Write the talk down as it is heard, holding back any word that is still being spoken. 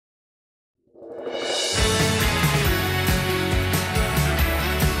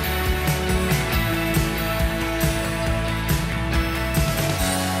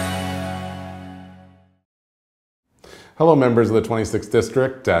Hello members of the 26th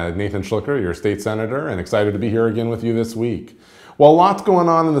District, Nathan Schlicher, your state senator, and excited to be here again with you this week. Well, lots going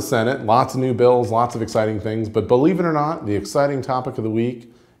on in the Senate, lots of new bills, lots of exciting things, but believe it or not, the exciting topic of the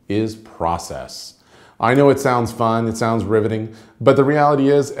week is process. I know it sounds fun, it sounds riveting, but the reality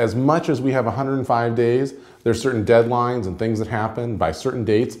is, as much as we have 105 days, there's certain deadlines and things that happen by certain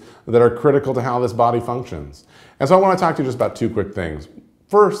dates that are critical to how this body functions. And so I want to talk to you just about two quick things.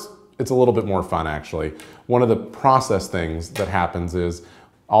 First, it's a little bit more fun actually. One of the process things that happens is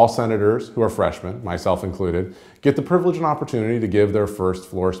all senators who are freshmen, myself included, get the privilege and opportunity to give their first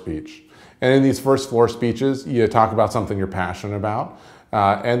floor speech. And in these first floor speeches, you talk about something you're passionate about,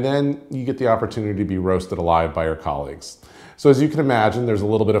 and then you get the opportunity to be roasted alive by your colleagues. So as you can imagine, there's a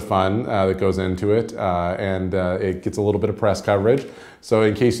little bit of fun that goes into it, and it gets a little bit of press coverage. So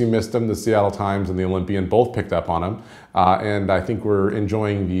in case you missed them, the Seattle Times and the Olympian both picked up on them, and I think we're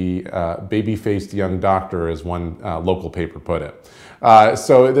enjoying the baby-faced young doctor, as one local paper put it.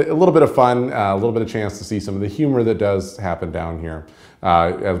 So a little bit of fun, a little bit of chance to see some of the humor that does happen down here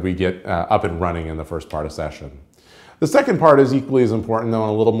as we get up and running in the first part of session. The second part is equally as important, though, and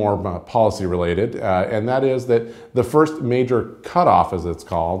a little more policy related, and that is that the first major cutoff, as it's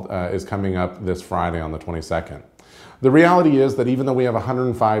called, is coming up this Friday on the 22nd. The reality is that even though we have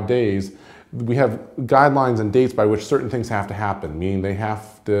 105 days, we have guidelines and dates by which certain things have to happen, meaning they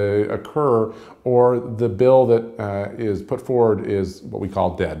have to occur, or the bill that is put forward is what we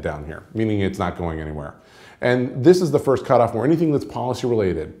call dead down here, meaning it's not going anywhere. And this is the first cutoff where anything that's policy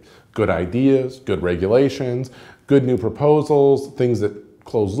related, good ideas, good regulations, good new proposals, things that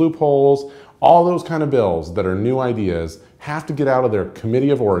close loopholes, all those kind of bills that are new ideas have to get out of their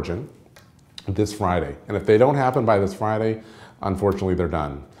committee of origin this Friday. And if they don't happen by this Friday, unfortunately they're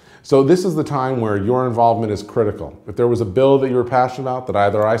done. So this is the time where your involvement is critical. If there was a bill that you were passionate about that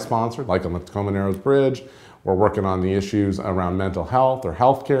either I sponsored, like on the Tacoma Narrows Bridge, or working on the issues around mental health or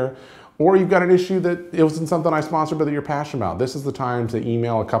healthcare, or you've got an issue that it wasn't something I sponsored but that you're passionate about, this is the time to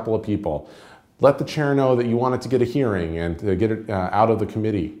email a couple of people. Let the chair know that you wanted to get a hearing and to get it out of the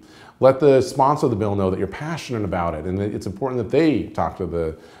committee. Let the sponsor of the bill know that you're passionate about it and that it's important that they talk to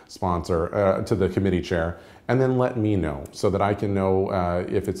the sponsor, to the committee chair, and then let me know so that I can know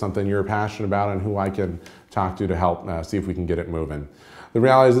if it's something you're passionate about and who I can talk to help see if we can get it moving. The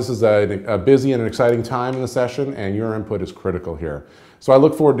reality is this is a busy and an exciting time in the session, and your input is critical here. So I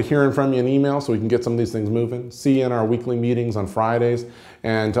look forward to hearing from you in email so we can get some of these things moving, see you in our weekly meetings on Fridays,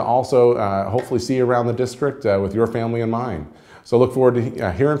 and to also hopefully see you around the district with your family in mind. So look forward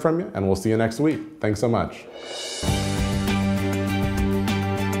to hearing from you, and we'll see you next week. Thanks so much.